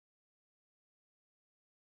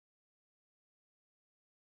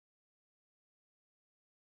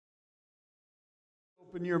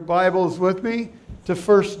Open your Bibles with me to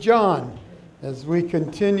 1 John as we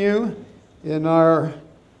continue in our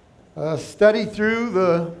study through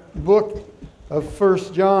the book of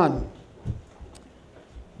 1 John.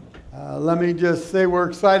 Let me just say we're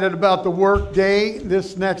excited about the work day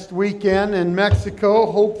this next weekend in Mexico.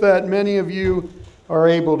 Hope that many of you are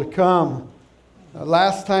able to come.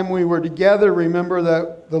 Last time we were together, remember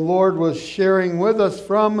that the Lord was sharing with us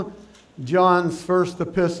from John's first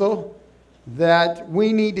epistle that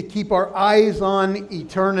we need to keep our eyes on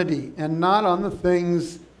eternity and not on the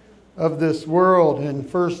things of this world. In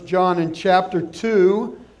 1 John in chapter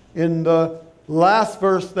 2, in the last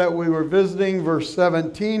verse that we were visiting, verse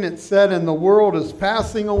 17, it said, "And the world is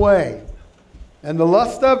passing away, and the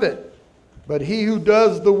lust of it, but he who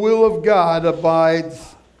does the will of God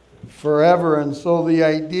abides forever." And so the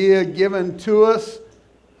idea given to us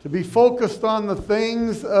to be focused on the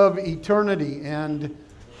things of eternity and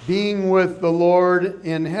being with the Lord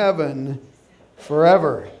in heaven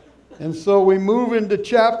forever. And so we move into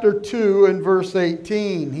chapter 2 and verse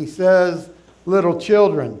 18. He says, "Little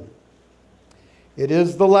children, it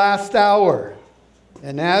is the last hour.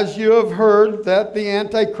 And as you have heard that the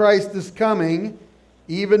Antichrist is coming,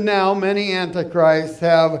 even now many Antichrists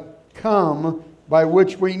have come, by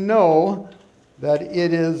which we know that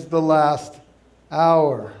it is the last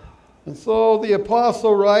hour." And so the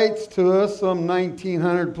apostle writes to us some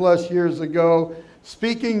 1900 plus years ago,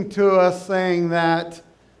 speaking to us, saying that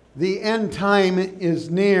the end time is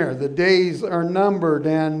near, the days are numbered,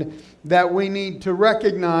 and that we need to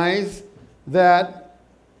recognize that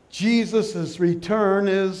Jesus' return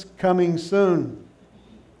is coming soon.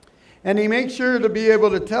 And he makes sure to be able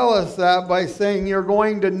to tell us that by saying, you're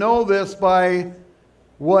going to know this by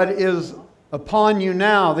what is upon you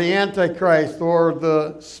now, the Antichrist, or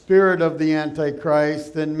the spirit of the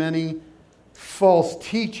Antichrist, and many false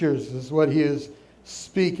teachers is what he is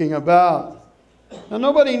speaking about. Now,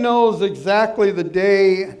 nobody knows exactly the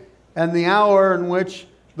day and the hour in which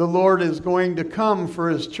the Lord is going to come for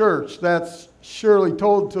his church. That's surely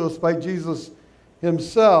told to us by Jesus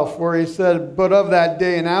himself, where he said, "But of that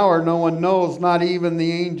day and hour no one knows, not even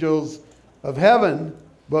the angels of heaven,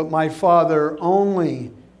 but my Father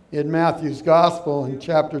only," in Matthew's Gospel in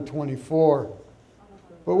chapter 24.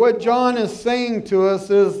 But what John is saying to us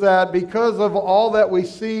is that because of all that we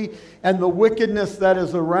see and the wickedness that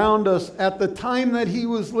is around us at the time that he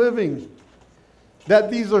was living,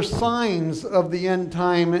 that these are signs of the end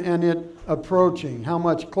time and it approaching. How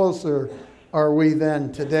much closer are we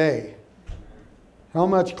then today? How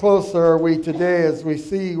much closer are we today as we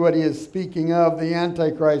see what he is speaking of, the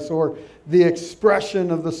Antichrist, or the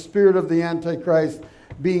expression of the spirit of the Antichrist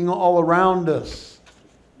being all around us,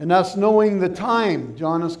 and us knowing the time.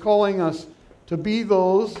 John is calling us to be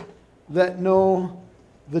those that know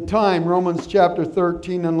the time. Romans chapter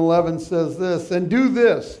 13 and 11 says this, "And do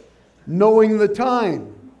this, knowing the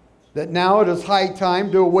time, that now it is high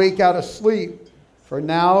time to awake out of sleep, for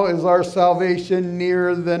now is our salvation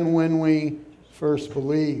nearer than when we first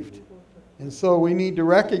believed." And so we need to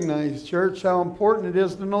recognize, church, how important it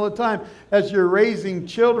is to know the time. As you're raising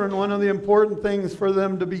children, one of the important things for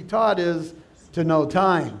them to be taught is to know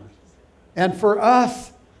time. And for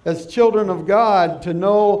us, as children of God, to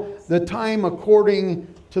know the time according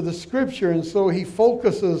to the Scripture. And so he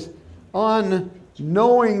focuses on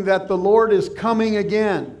knowing that the Lord is coming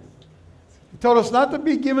again. He told us not to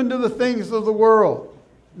be given to the things of the world,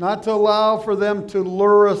 not to allow for them to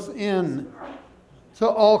lure us in to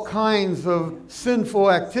all kinds of sinful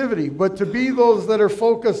activity, but to be those that are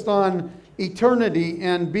focused on eternity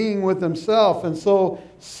and being with himself. And so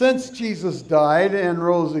since Jesus died and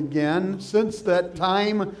rose again, since that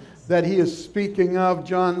time that he is speaking of,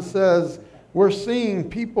 John says, we're seeing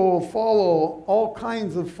people follow all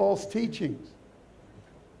kinds of false teachings.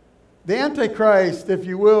 The Antichrist, if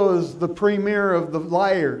you will, is the premier of the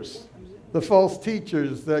liars, the false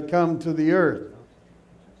teachers that come to the earth.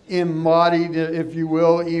 Embodied, if you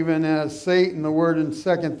will, even as Satan. The word in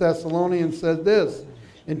 2 Thessalonians said this,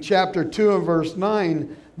 in chapter 2 and verse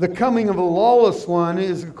 9, "The coming of the lawless one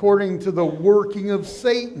is according to the working of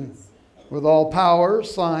Satan, with all power,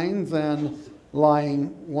 signs, and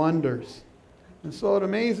lying wonders." And so it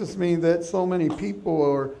amazes me that so many people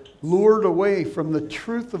are lured away from the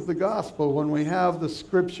truth of the gospel when we have the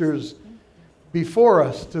Scriptures before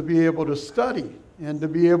us to be able to study and to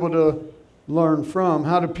be able to learn from.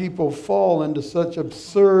 How do people fall into such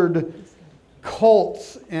absurd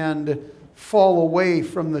cults and fall away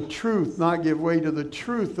from the truth, not give way to the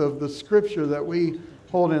truth of the Scripture that we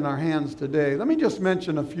hold in our hands today? Let me just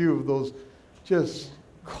mention a few of those just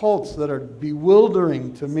cults that are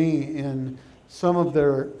bewildering to me in some of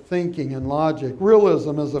their thinking and logic.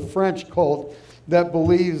 Realism is a French cult that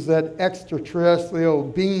believes that extraterrestrial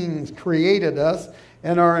beings created us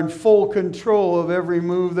and are in full control of every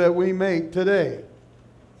move that we make today.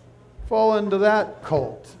 Fall into that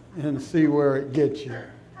cult and see where it gets you.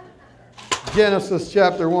 Genesis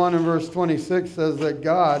chapter 1 and verse 26 says that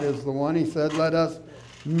God is the one. He said, let us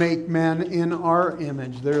make man in our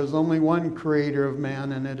image. There is only one creator of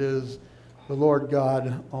man, and it is the Lord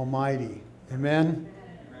God Almighty. Amen?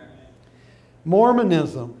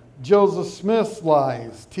 Mormonism, Joseph Smith's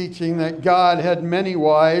lies, teaching that God had many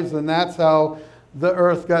wives, and that's how the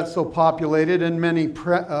earth got so populated, and many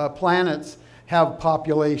planets have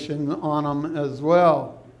population on them as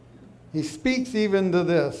well. He speaks even to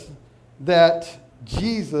this, that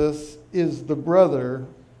Jesus is the brother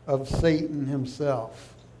of Satan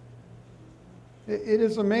himself. It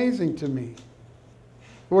is amazing to me.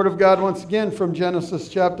 The Word of God, once again, from Genesis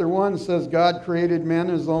chapter 1, says God created man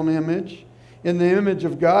in his own image. In the image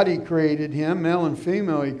of God he created him, male and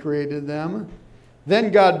female he created them. Then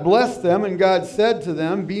God blessed them, and God said to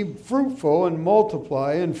them, be fruitful and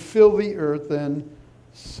multiply and fill the earth and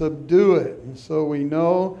subdue it. And so we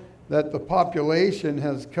know that the population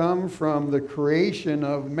has come from the creation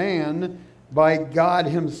of man by God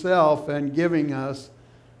himself and giving us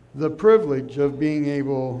the privilege of being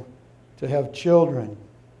able to have children.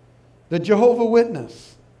 The Jehovah's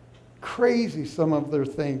Witness, crazy some of their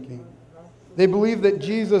thinking. They believe that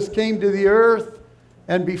Jesus came to the earth,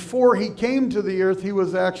 and before he came to the earth, he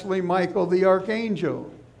was actually Michael the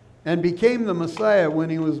archangel and became the Messiah when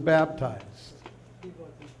he was baptized.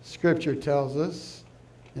 Scripture tells us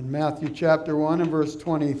in Matthew chapter 1 and verse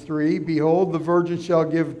 23, behold, the virgin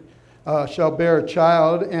shall bear a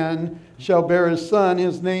child and shall bear a son.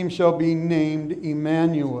 His name shall be named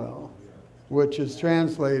Emmanuel, which is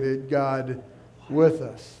translated God with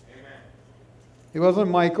us. He wasn't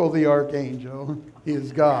Michael the archangel. He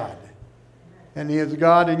is God. And he is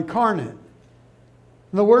God incarnate. And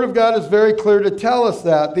the Word of God is very clear to tell us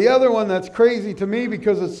that. The other one that's crazy to me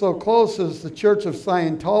because it's so close is the Church of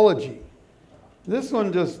Scientology. This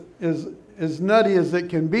one just is as nutty as it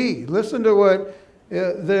can be. Listen to what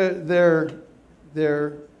their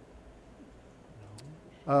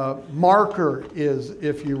marker is,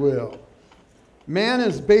 if you will. Man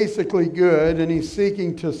is basically good, and he's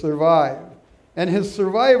seeking to survive. And his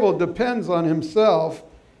survival depends on himself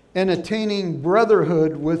and attaining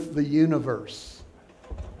brotherhood with the universe.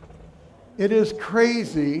 It is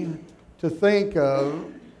crazy to think of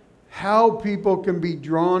how people can be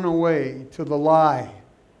drawn away to the lie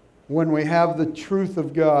when we have the truth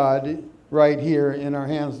of God right here in our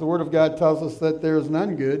hands. The Word of God tells us that there is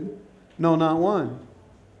none good, no, not one.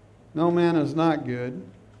 No man is not good.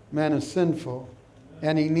 Man is sinful,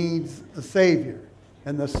 and he needs a Savior.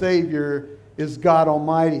 And the Savior is God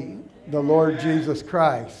Almighty, the Lord Jesus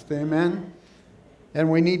Christ. Amen? And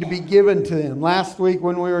we need to be given to him. Last week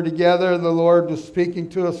when we were together, the Lord was speaking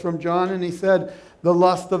to us from John, and he said, the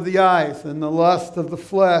lust of the eyes and the lust of the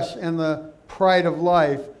flesh and the pride of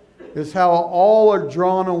life is how all are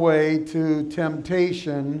drawn away to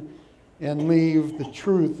temptation and leave the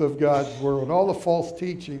truth of God's word. All the false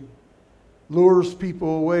teaching lures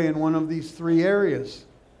people away in one of these three areas.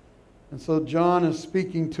 And so John is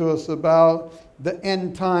speaking to us about the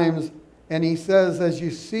end times, and he says, as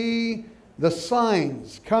you see the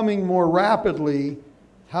signs coming more rapidly,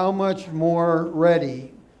 how much more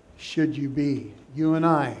ready should you be? You and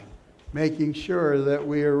I, making sure that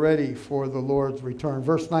we are ready for the Lord's return.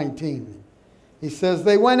 Verse 19, he says,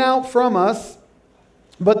 they went out from us,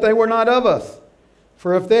 but they were not of us.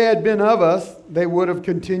 For if they had been of us, they would have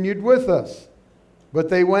continued with us. But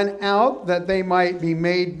they went out that they might be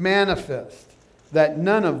made manifest, that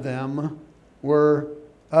none of them were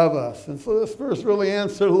of us. And so this verse really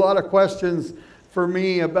answered a lot of questions for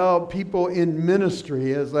me about people in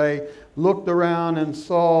ministry as I looked around and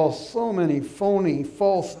saw so many phony,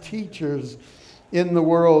 false teachers in the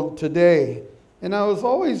world today. And I was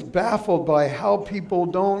always baffled by how people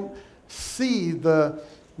don't see the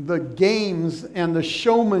games and the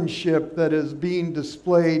showmanship that is being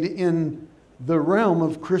displayed in the realm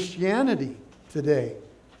of Christianity today.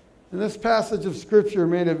 And this passage of Scripture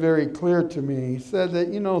made it very clear to me. He said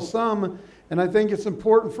that, some, and I think it's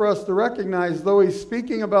important for us to recognize, though he's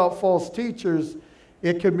speaking about false teachers,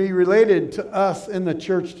 it can be related to us in the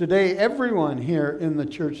church today. Everyone here in the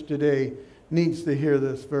church today needs to hear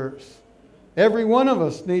this verse. Every one of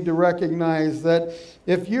us need to recognize that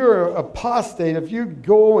if you're apostate, if you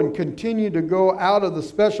go and continue to go out of the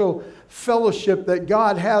special fellowship that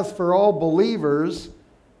God has for all believers,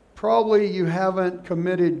 probably you haven't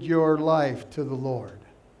committed your life to the Lord.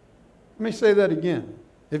 Let me say that again.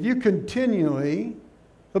 If you continually,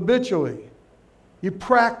 habitually, you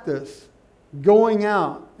practice going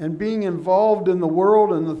out and being involved in the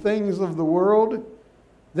world and the things of the world,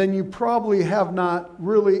 then you probably have not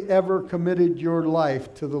really ever committed your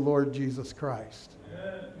life to the Lord Jesus Christ.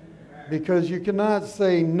 Because you cannot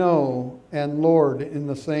say no and Lord in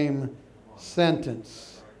the same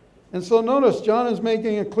sentence. And so notice, John is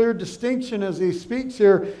making a clear distinction as he speaks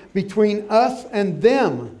here between us and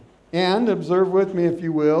them. And observe with me, if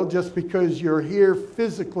you will, just because you're here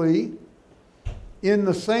physically in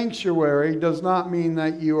the sanctuary does not mean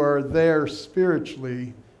that you are there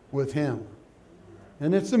spiritually with Him.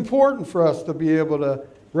 And it's important for us to be able to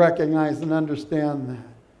recognize and understand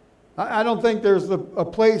that. I don't think there's a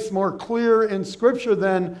place more clear in Scripture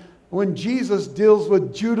than when Jesus deals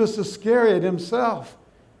with Judas Iscariot himself.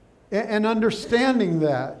 And understanding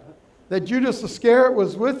that Judas Iscariot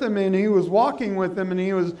was with him and he was walking with him and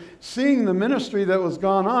he was seeing the ministry that was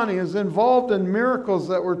going on. He was involved in miracles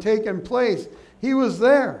that were taking place. He was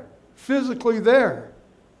there, physically there,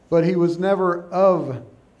 but he was never of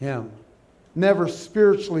Him, never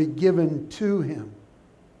spiritually given to Him.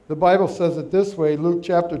 The Bible says it this way, Luke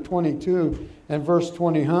chapter 22 and verse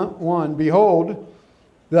 21, "Behold,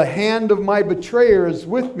 the hand of my betrayer is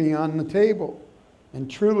with me on the table. And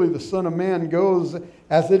truly the Son of Man goes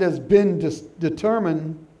as it has been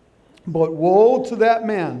determined, but woe to that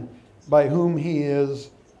man by whom he is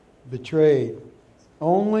betrayed."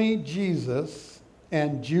 Only Jesus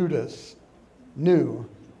and Judas knew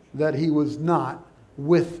that he was not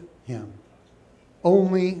with Him.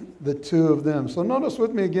 Only the two of them. So notice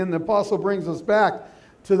with me again, the apostle brings us back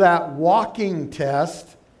to that walking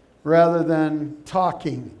test rather than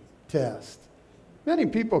talking test. Many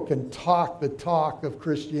people can talk the talk of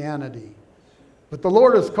Christianity, but the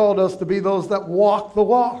Lord has called us to be those that walk the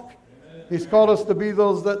walk. He's called us to be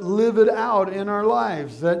those that live it out in our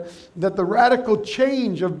lives, that the radical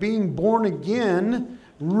change of being born again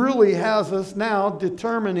really has us now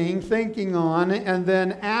determining, thinking on, and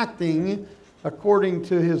then acting according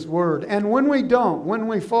to His Word. And when we don't, when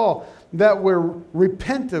we fall, that we're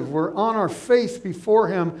repentive, we're on our face before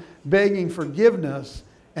Him begging forgiveness,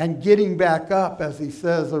 and getting back up, as He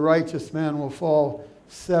says, a righteous man will fall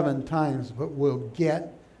 7 times, but will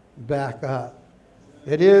get back up.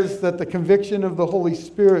 It is that the conviction of the Holy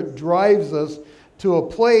Spirit drives us to a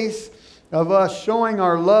place of us showing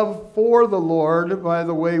our love for the Lord by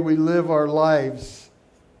the way we live our lives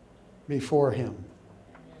before Him.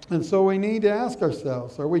 And so we need to ask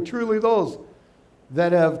ourselves, are we truly those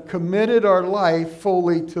that have committed our life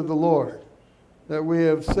fully to the Lord? That we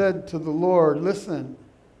have said to the Lord, listen,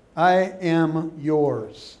 I am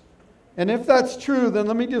yours. And if that's true, then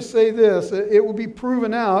let me just say this. It will be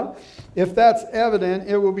proven out. If that's evident,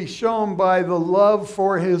 it will be shown by the love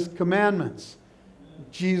for His commandments.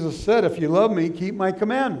 Jesus said, if you love me, keep my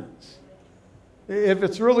commandments. If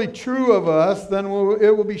it's really true of us, then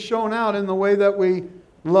it will be shown out in the way that we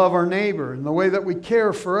love our neighbor, in the way that we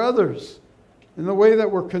care for others, in the way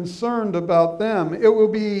that we're concerned about them. It will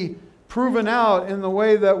be proven out in the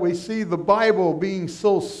way that we see the Bible being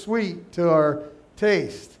so sweet to our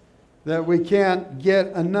taste that we can't get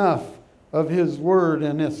enough of His Word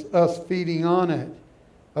and us feeding on it,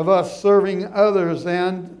 of us serving others,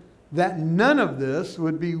 and that none of this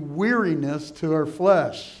would be weariness to our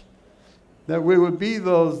flesh, that we would be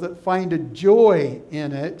those that find a joy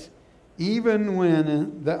in it even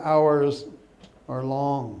when the hours are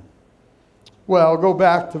long. Well, go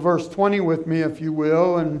back to verse 20 with me, if you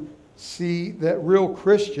will, and see that real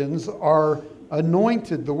Christians are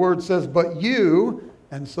anointed. The word says, but you,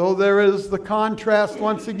 and so there is the contrast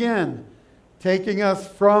once again, taking us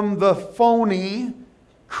from the phony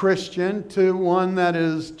Christian to one that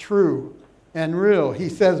is true and real. He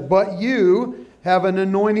says, but you have an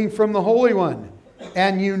anointing from the Holy One,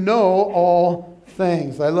 and you know all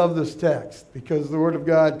things. I love this text because the Word of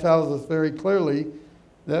God tells us very clearly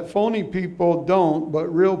that phony people don't,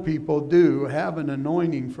 but real people do have an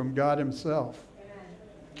anointing from God Himself.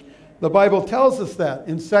 The Bible tells us that.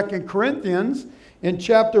 In 2 Corinthians, in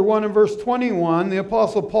chapter 1 and verse 21, the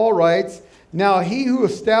Apostle Paul writes, now He who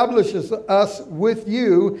establishes us with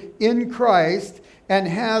you in Christ and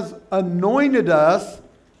has anointed us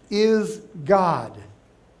is God.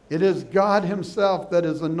 It is God Himself that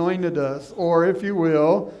has anointed us, or if you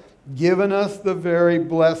will, given us the very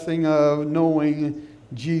blessing of knowing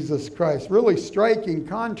Jesus Christ. Really striking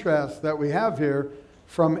contrast that we have here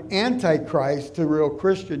from Antichrist to real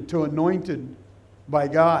Christian to anointed by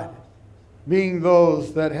God. Being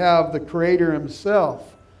those that have the Creator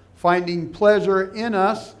Himself, finding pleasure in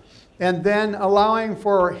us and then allowing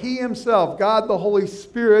for He Himself, God the Holy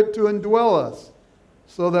Spirit, to indwell us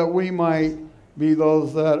so that we might be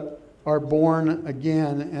those that are born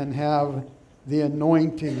again and have the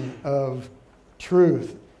anointing of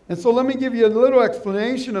truth. And so let me give you a little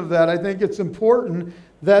explanation of that. I think it's important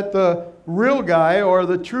that the real guy or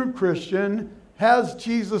the true Christian has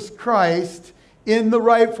Jesus Christ in the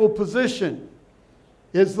rightful position.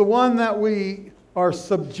 Is the one that we are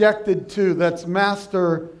subjected to, that's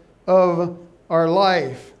master of our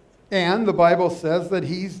life. And the Bible says that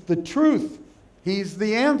He's the truth. He's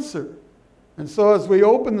the answer. And so as we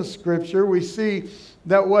open the Scripture, we see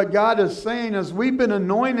that what God is saying is we've been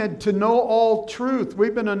anointed to know all truth.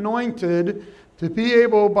 We've been anointed to be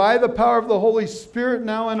able, by the power of the Holy Spirit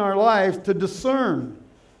now in our life, to discern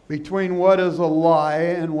between what is a lie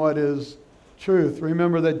and what is truth.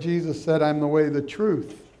 Remember that Jesus said, I'm the way, the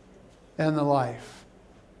truth, and the life.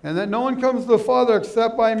 And that no one comes to the Father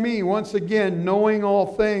except by me. Once again, knowing all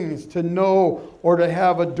things, to know or to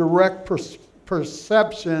have a direct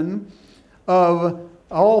perception of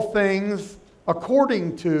all things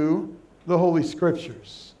according to the Holy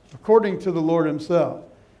Scriptures, according to the Lord Himself.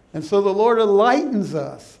 And so the Lord enlightens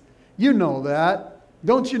us. You know that.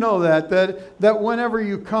 Don't you know that whenever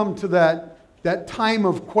you come to that time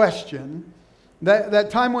of question, that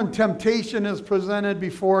time when temptation is presented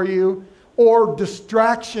before you, or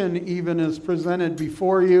distraction even is presented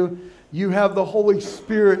before you, you have the Holy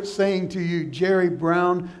Spirit saying to you, Gerry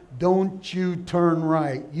Brown, don't you turn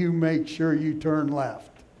right. You make sure you turn left.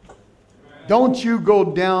 Don't you go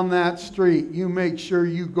down that street. You make sure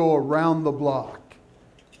you go around the block.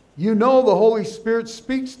 You know the Holy Spirit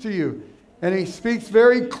speaks to you. And He speaks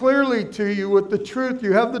very clearly to you with the truth.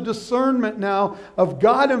 You have the discernment now of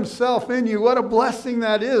God Himself in you. What a blessing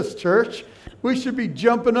that is, church. We should be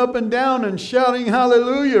jumping up and down and shouting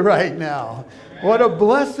hallelujah right now. What a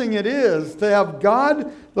blessing it is to have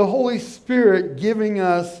God, the Holy Spirit, giving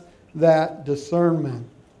us that discernment.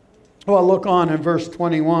 Well, look on in verse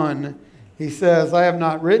 21. He says, I have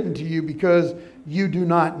not written to you because you do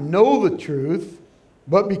not know the truth,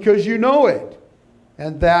 but because you know it.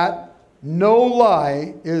 And that no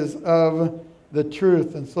lie is of the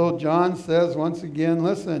truth. And so John says, once again,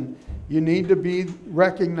 listen, you need to be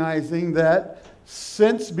recognizing that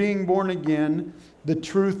since being born again, the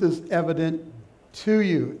truth is evident to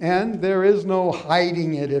you. And there is no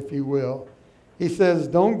hiding it, if you will. He says,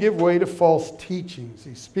 don't give way to false teachings.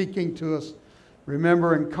 He's speaking to us,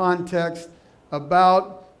 remember, in context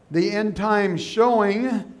about the end times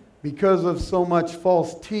showing because of so much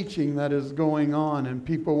false teaching that is going on and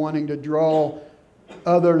people wanting to draw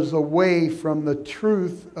others away from the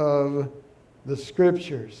truth of the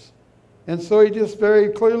Scriptures. And so he just very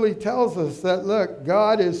clearly tells us that, look,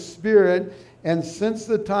 God is Spirit, and since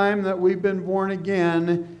the time that we've been born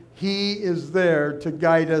again, He is there to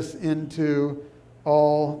guide us into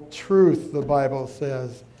all truth, the Bible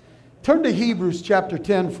says. Turn to Hebrews chapter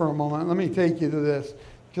 10 for a moment. Let me take you to this,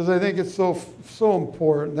 because I think it's so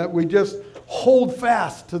important that we just hold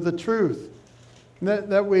fast to the truth.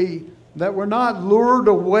 That we're not lured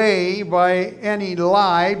away by any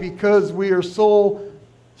lie because we are so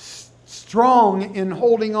strong in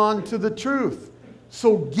holding on to the truth.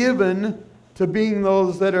 So given to being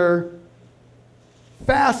those that are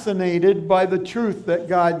fascinated by the truth that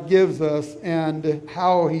God gives us and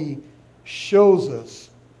how He shows us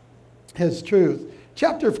His truth.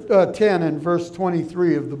 Chapter 10 and verse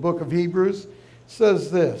 23 of the book of Hebrews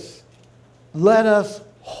says this, let us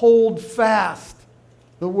hold fast.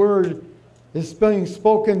 The word is being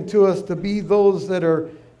spoken to us to be those that are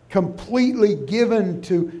completely given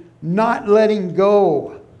to not letting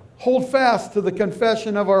go. Hold fast to the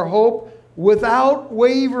confession of our hope without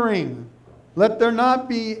wavering. Let there not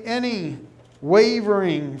be any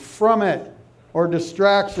wavering from it or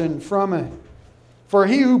distraction from it. For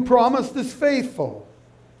He who promised is faithful.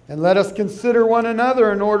 And let us consider one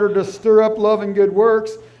another in order to stir up love and good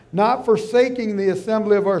works, not forsaking the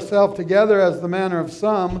assembly of ourselves together as the manner of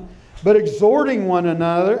some, but exhorting one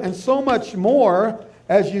another, and so much more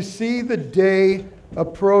as you see the day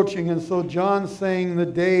approaching. And so John's saying the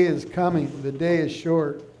day is coming. The day is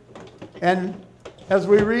short. And as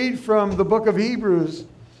we read from the book of Hebrews,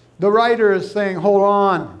 the writer is saying, hold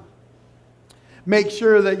on. Make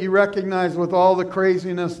sure that you recognize with all the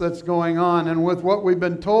craziness that's going on and with what we've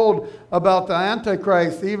been told about the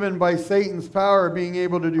Antichrist, even by Satan's power being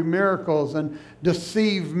able to do miracles and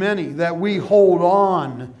deceive many, that we hold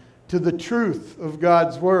on to the truth of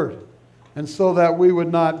God's Word, and so that we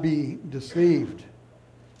would not be deceived.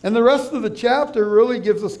 And the rest of the chapter really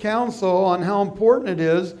gives us counsel on how important it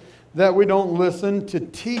is that we don't listen to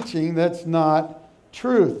teaching that's not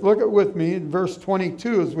truth. Look at with me in verse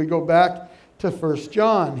 22 as we go back to 1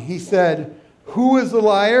 John. He said, "Who is a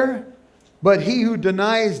liar? But he who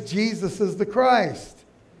denies Jesus is the Christ.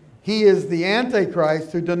 He is the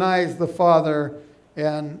Antichrist who denies the Father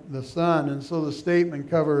and the Son." And so the statement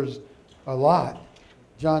covers a lot.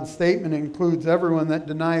 John's statement includes everyone that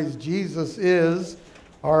denies Jesus is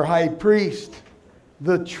our high priest,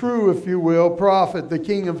 the true, if you will, prophet, the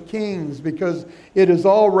King of Kings, because it is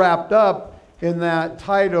all wrapped up in that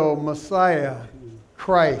title, Messiah,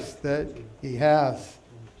 Christ, that he has.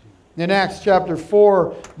 In Acts chapter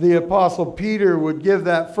 4, the Apostle Peter would give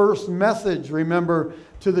that first message, remember,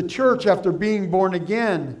 to the church after being born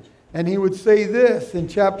again. And he would say this in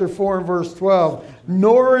chapter 4 and verse 12,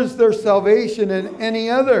 "Nor is there salvation in any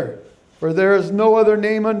other, for there is no other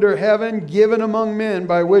name under heaven given among men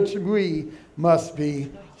by which we must be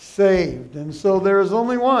saved." And so there is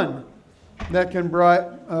only one that can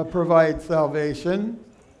provide salvation.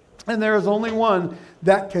 And there is only one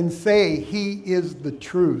that can say he is the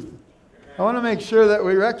truth. I want to make sure that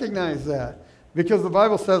we recognize that, because the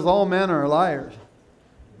Bible says all men are liars.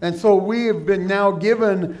 And so we have been now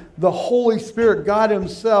given the Holy Spirit, God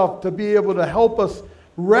himself, to be able to help us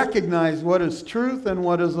recognize what is truth and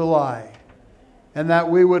what is a lie. And that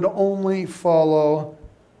we would only follow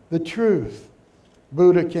the truth.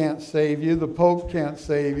 Buddha can't save you. The Pope can't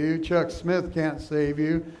save you. Chuck Smith can't save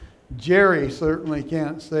you. Jerry certainly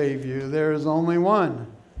can't save you. There is only one.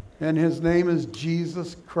 And his name is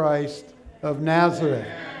Jesus Christ of Nazareth.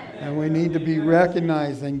 And we need to be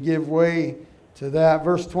recognized and give way to that.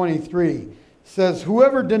 Verse 23 says,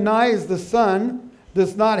 "Whoever denies the Son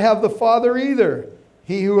does not have the Father either.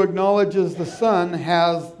 He who acknowledges the Son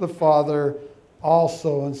has the Father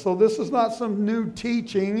also." And so this is not some new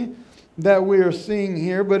teaching that we are seeing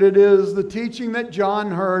here, but it is the teaching that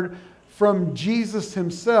John heard from Jesus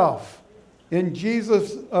himself. In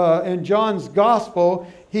John's Gospel,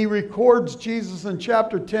 he records Jesus in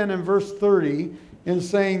chapter 10 and verse 30 in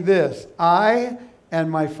saying this, "I and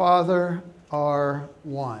my Father are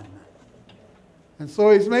one." And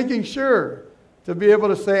so he's making sure to be able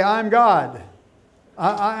to say, "I'm God.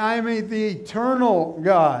 I'm the eternal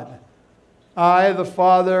God. I, the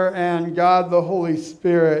Father, and God, the Holy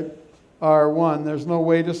Spirit, are one." There's no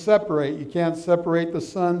way to separate. You can't separate the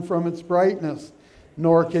sun from its brightness,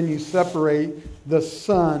 nor can you separate the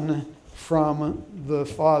Son from the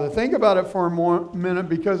Father. Think about it for a minute,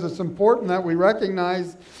 because it's important that we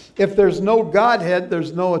recognize if there's no Godhead,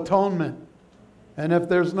 there's no atonement. And if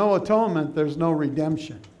there's no atonement, there's no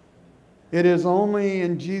redemption. It is only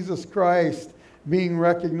in Jesus Christ being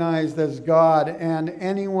recognized as God, and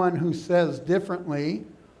anyone who says differently,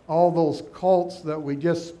 all those cults that we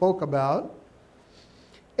just spoke about,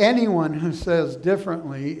 anyone who says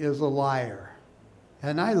differently is a liar.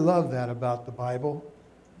 And I love that about the Bible,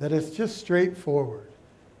 that it's just straightforward.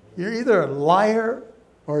 You're either a liar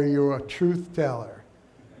or you're a truth teller.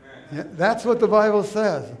 That's what the Bible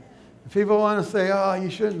says. If people want to say, "Oh, you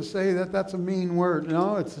shouldn't say that, that's a mean word."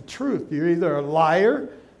 No, it's the truth. You're either a liar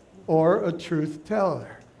or a truth teller.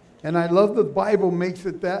 And I love the Bible makes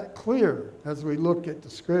it that clear as we look at the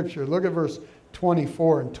Scripture. Look at verse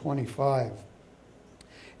 24 and 25.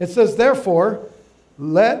 It says, "Therefore,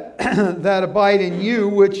 let that abide in you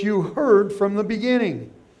which you heard from the beginning.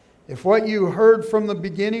 If what you heard from the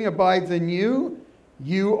beginning abides in you,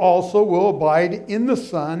 you also will abide in the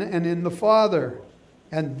Son and in the Father.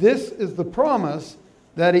 And this is the promise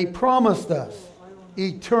that he promised us,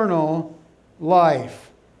 eternal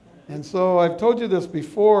life." And so I've told you this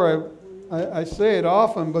before, I say it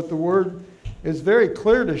often, but the word is very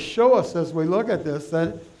clear to show us as we look at this,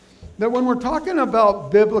 that when we're talking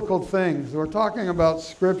about biblical things, we're talking about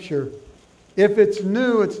Scripture, if it's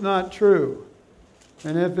new, it's not true.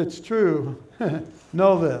 And if it's true,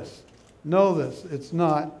 know this, it's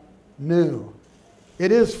not new.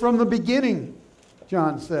 It is from the beginning,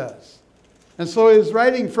 John says. And so he's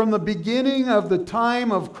writing from the beginning of the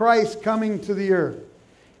time of Christ coming to the earth,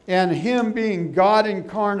 and him being God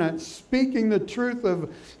incarnate, speaking the truth of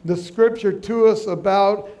the Scripture to us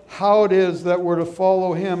about how it is that we're to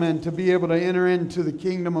follow him and to be able to enter into the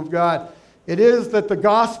kingdom of God. It is that the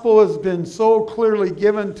gospel has been so clearly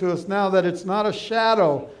given to us now that it's not a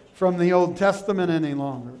shadow from the Old Testament any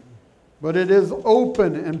longer, but it is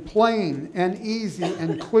open and plain and easy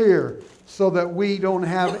and clear, so that we don't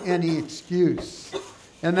have any excuse,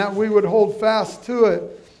 and that we would hold fast to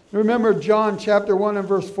it. Remember John chapter 1 and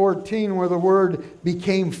verse 14, where the Word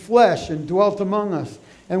became flesh and dwelt among us,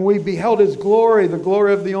 and we beheld his glory, the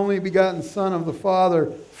glory of the only begotten Son of the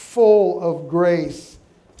Father, full of grace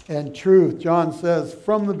and truth. John says,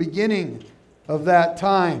 from the beginning of that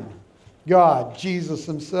time, God, Jesus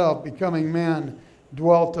himself, becoming man,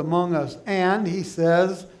 dwelt among us. And he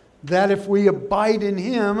says that if we abide in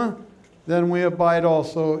him, then we abide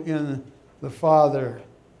also in the Father.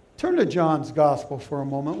 Turn to John's Gospel for a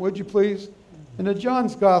moment, would you please? In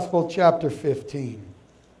John's Gospel, chapter 15.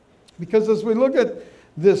 Because as we look at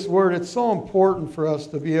this word, it's so important for us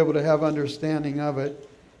to be able to have understanding of it.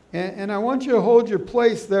 And I want you to hold your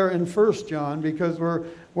place there in 1 John, because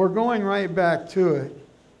we're going right back to it.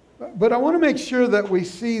 But I want to make sure that we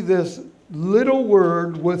see this little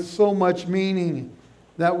word with so much meaning.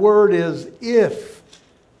 That word is if.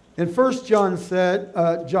 In 1 John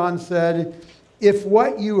said, if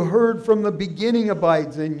what you heard from the beginning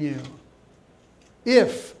abides in you.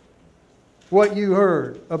 If what you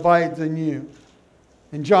heard abides in you.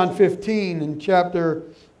 In John 15, in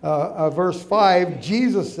verse 5,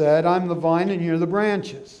 Jesus said, I'm the vine and you're the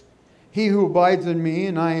branches. He who abides in me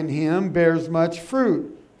and I in him bears much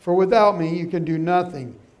fruit. For without me you can do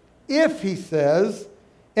nothing. If, he says,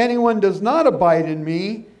 anyone does not abide in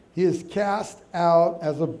me, he is cast out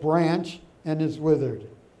as a branch and is withered.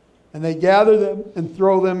 And they gather them and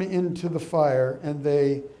throw them into the fire, and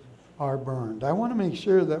they are burned. I want to make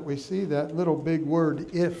sure that we see that little big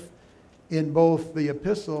word, if, in both the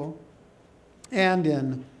epistle and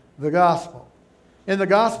in the gospel. In the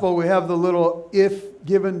gospel, we have the little if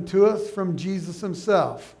given to us from Jesus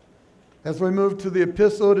himself. As we move to the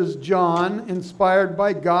epistle, it is John, inspired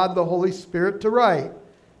by God the Holy Spirit, to write,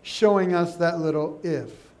 showing us that little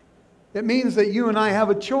if. It means that you and I have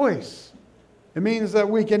a choice. It means that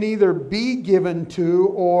we can either be given to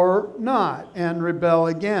or not and rebel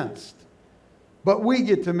against. But we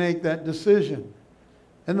get to make that decision.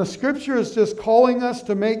 And the scripture is just calling us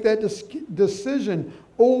to make that decision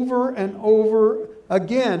over and over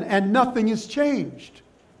again. And nothing has changed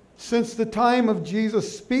since the time of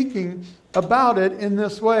Jesus speaking about it in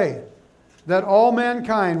this way. That all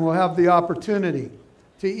mankind will have the opportunity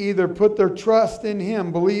to either put their trust in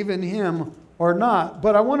him, believe in him, or not.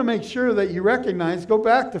 But I want to make sure that you recognize, go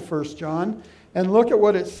back to 1 John and look at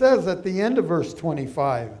what it says at the end of verse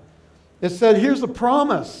 25. It said, here's a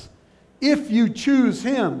promise. If you choose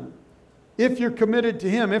him, if you're committed to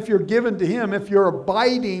him, if you're given to him, if you're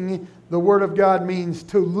abiding, the word of God means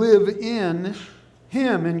to live in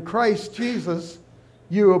him, in Christ Jesus,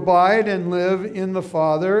 you abide and live in the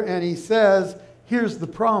Father. And he says, here's the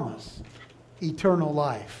promise, eternal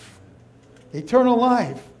life. Eternal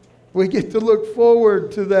life. We get to look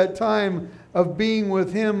forward to that time of being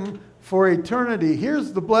with him for eternity.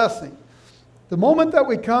 Here's the blessing. The moment that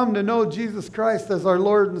we come to know Jesus Christ as our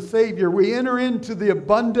Lord and Savior, we enter into the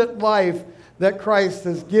abundant life that Christ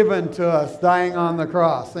has given to us, dying on the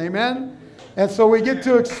cross. Amen? And so we get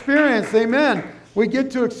to experience, amen, we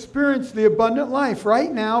get to experience the abundant life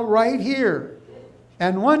right now, right here.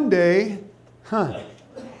 And one day,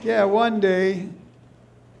 one day,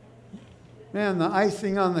 man, the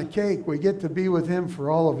icing on the cake, we get to be with him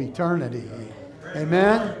for all of eternity.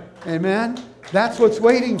 Amen? Amen? That's what's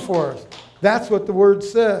waiting for us. That's what the word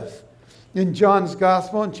says. In John's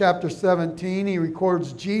Gospel, in chapter 17, he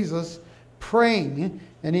records Jesus praying,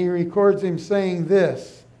 and he records him saying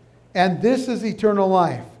this, and this is eternal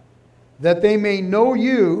life, that they may know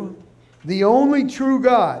you, the only true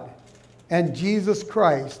God, and Jesus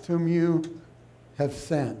Christ, whom you have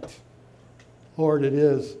sent. Lord, it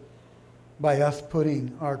is by us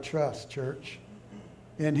putting our trust, church,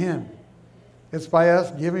 in him. It's by us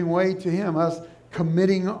giving way to him, us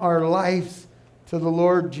committing our lives to the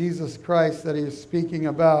Lord Jesus Christ that he is speaking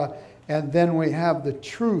about. And then we have the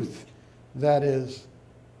truth that is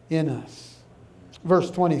in us.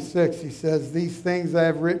 Verse 26, he says, these things I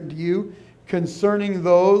have written to you concerning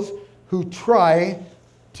those who try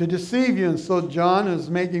to deceive you. And so John is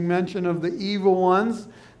making mention of the evil ones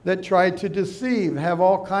that try to deceive, have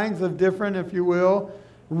all kinds of different, if you will,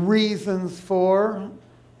 reasons for,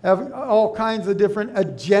 have all kinds of different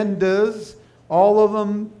agendas, all of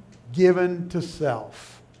them given to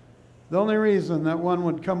self. The only reason that one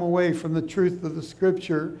would come away from the truth of the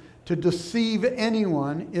Scripture to deceive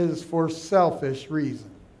anyone is for selfish reason.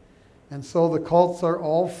 And so the cults are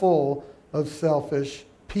all full of selfish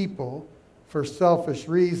people for selfish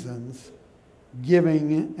reasons,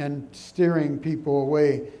 giving and steering people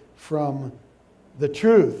away from the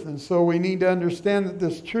truth. And so we need to understand that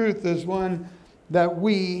this truth is one that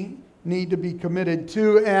we need to be committed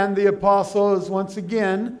to. And the apostle is once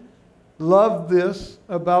again loved this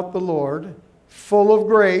about the Lord, full of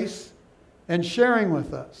grace and sharing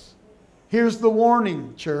with us. Here's the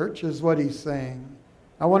warning, church, is what he's saying.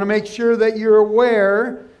 I want to make sure that you're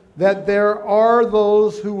aware that there are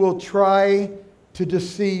those who will try to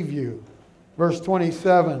deceive you. Verse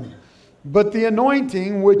 27, but the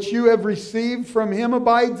anointing which you have received from him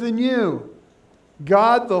abides in you.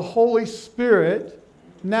 God, the Holy Spirit,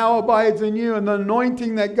 now abides in you. And the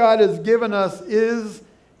anointing that God has given us is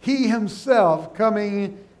he himself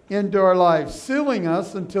coming into our lives, sealing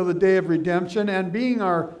us until the day of redemption and being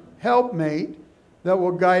our helpmate that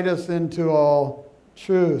will guide us into all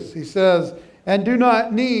truth. He says, and do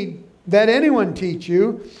not need that anyone teach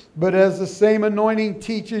you, but as the same anointing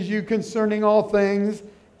teaches you concerning all things,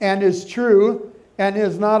 and is true, and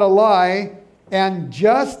is not a lie, and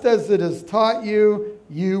just as it has taught you,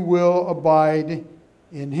 you will abide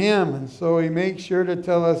in him. And so he makes sure to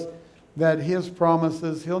tell us that his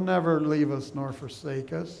promises, he'll never leave us nor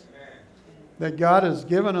forsake us. That God has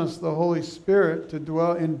given us the Holy Spirit to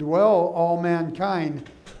indwell all mankind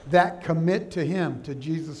that commit to him, to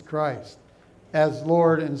Jesus Christ, as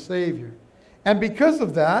Lord and Savior. And because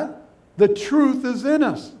of that, the truth is in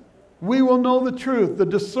us. We will know the truth. The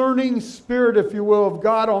discerning spirit, if you will, of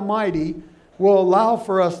God Almighty will allow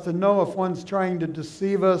for us to know if one's trying to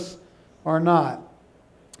deceive us or not.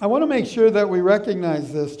 I want to make sure that we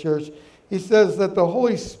recognize this, church. He says that the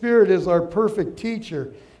Holy Spirit is our perfect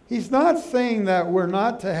teacher. He's not saying that we're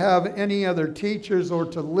not to have any other teachers or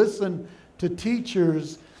to listen to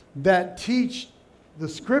teachers that teach the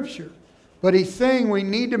Scripture. But he's saying we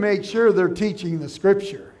need to make sure they're teaching the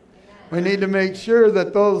Scripture. We need to make sure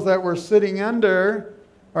that those that we're sitting under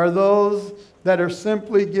are those that are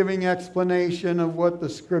simply giving explanation of what the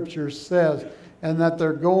Scripture says, and that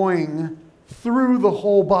they're going through the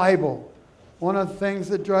whole Bible. One of the things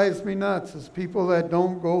that drives me nuts is people that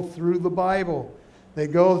don't go through the Bible. They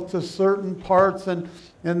go to certain parts and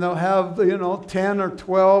they'll have 10 or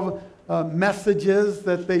 12 messages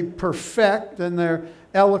that they perfect, and they're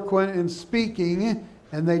eloquent in speaking,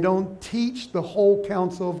 and they don't teach the whole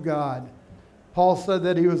counsel of God. Paul said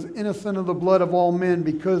that he was innocent of the blood of all men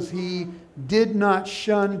because he did not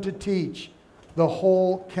shun to teach the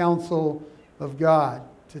whole counsel of God,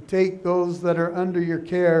 to take those that are under your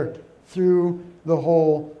care through the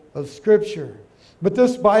whole of Scripture. But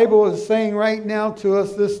this Bible is saying right now to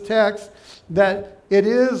us, this text, that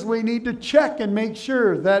we need to check and make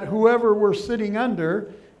sure that whoever we're sitting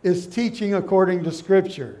under is teaching according to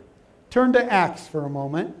Scripture. Turn to Acts for a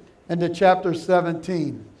moment and to chapter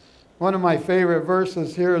 17. One of my favorite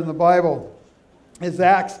verses here in the Bible is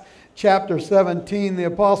Acts chapter 17. The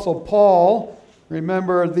Apostle Paul,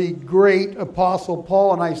 remember the great Apostle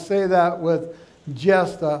Paul, and I say that with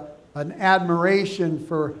just an admiration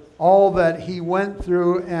for all that he went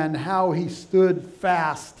through and how he stood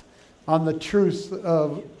fast on the truths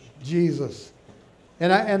of Jesus.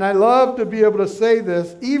 And I love to be able to say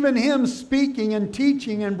this. Even him speaking and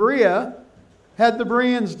teaching in Berea had the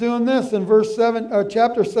Bereans doing this in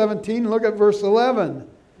chapter 17. Look at verse 11.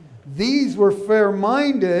 These were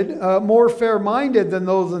more fair-minded than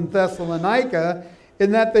those in Thessalonica,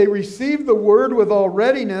 in that they received the word with all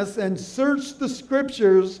readiness and searched the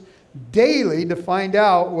Scriptures daily to find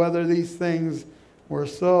out whether these things were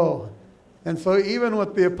so. And so even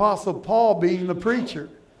with the Apostle Paul being the preacher,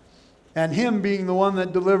 and him being the one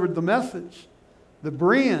that delivered the message, the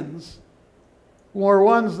Bereans were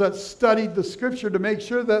ones that studied the Scripture to make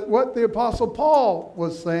sure that what the Apostle Paul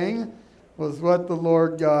was saying was what the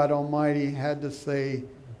Lord God Almighty had to say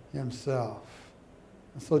himself.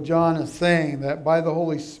 And so John is saying that by the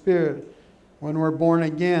Holy Spirit, when we're born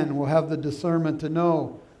again, we'll have the discernment to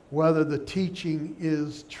know whether the teaching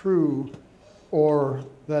is true or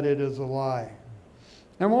that it is a lie.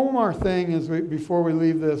 And one more thing is before we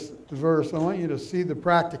leave this verse, I want you to see the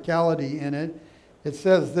practicality in it. It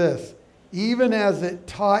says this, even as it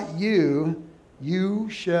taught you, you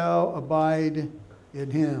shall abide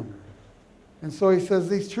in him. And so he says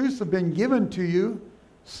these truths have been given to you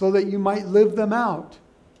so that you might live them out.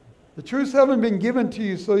 The truths haven't been given to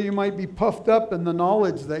you so you might be puffed up in the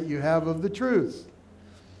knowledge that you have of the truths.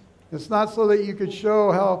 It's not so that you could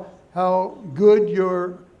show how good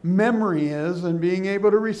your memory is and being able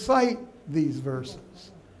to recite these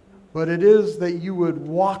verses. But it is that you would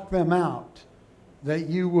walk them out, that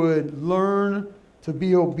you would learn to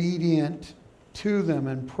be obedient to them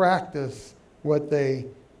and practice what they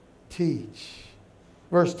teach.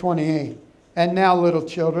 Verse 28, and now, little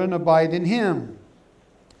children, abide in him,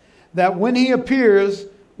 that when he appears,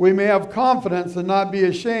 we may have confidence and not be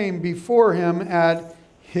ashamed before him at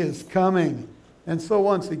his coming. And so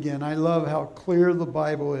once again, I love how clear the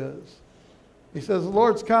Bible is. He says the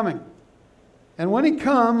Lord's coming. And when he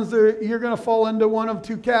comes, you're going to fall into one of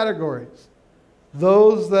two categories.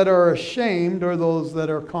 Those that are ashamed or those that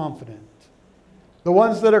are confident. The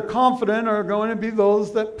ones that are confident are going to be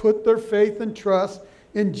those that put their faith and trust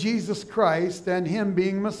in Jesus Christ and him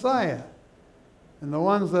being Messiah. And the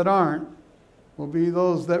ones that aren't will be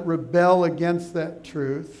those that rebel against that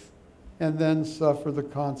truth and then suffer the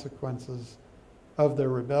consequences of their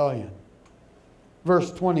rebellion.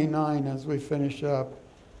 Verse 29 as we finish up.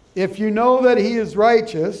 If you know that he is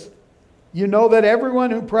righteous, you know that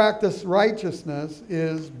everyone who practices righteousness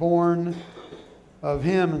is born of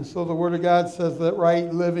him. And so the Word of God says that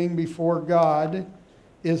right living before God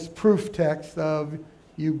is proof text of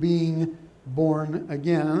you being born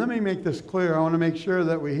again. And let me make this clear. I want to make sure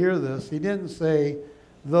that we hear this. He didn't say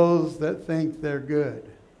those that think they're good.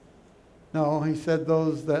 No, he said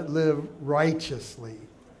those that live righteously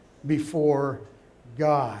before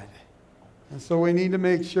God. And so we need to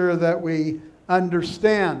make sure that we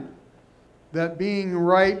understand that being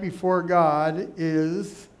right before God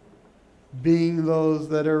is being those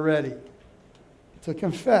that are ready to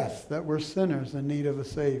confess that we're sinners in need of a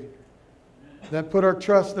Savior, that put our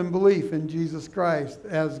trust and belief in Jesus Christ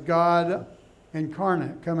as God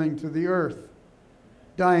incarnate coming to the earth,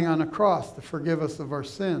 dying on a cross to forgive us of our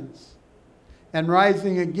sins, and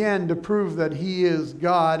rising again to prove that he is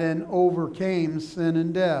God and overcame sin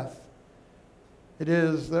and death. It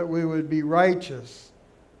is that we would be righteous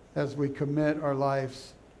as we commit our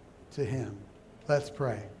lives to him. Let's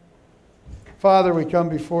pray. Father, we come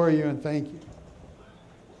before you and thank you.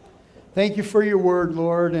 Thank you for your word,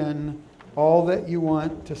 Lord, and all that you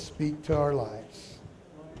want to speak to our lives.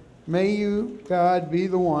 May you, God, be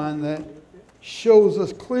the one that shows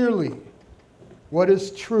us clearly what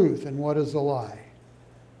is truth and what is a lie.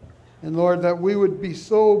 And Lord, that we would be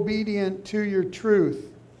so obedient to your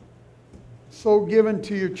truth, so given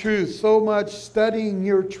to your truth, so much studying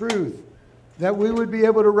your truth, that we would be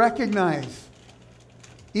able to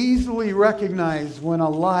easily recognize when a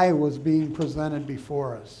lie was being presented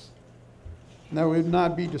before us. And that we would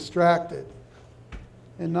not be distracted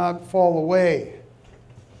and not fall away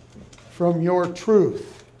from your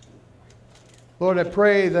truth. Lord, I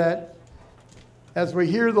pray that as we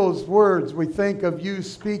hear those words, we think of you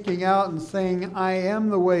speaking out and saying, I am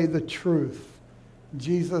the way, the truth,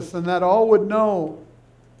 Jesus, and that all would know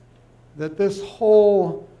that this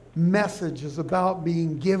whole message is about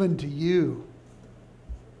being given to you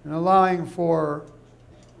and allowing for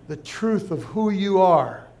the truth of who you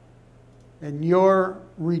are and your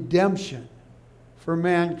redemption for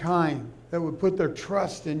mankind that would put their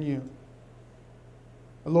trust in you.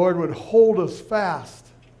 The Lord would hold us fast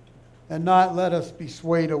and not let us be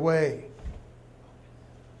swayed away.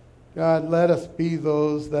 God, let us be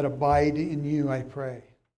those that abide in you, I pray.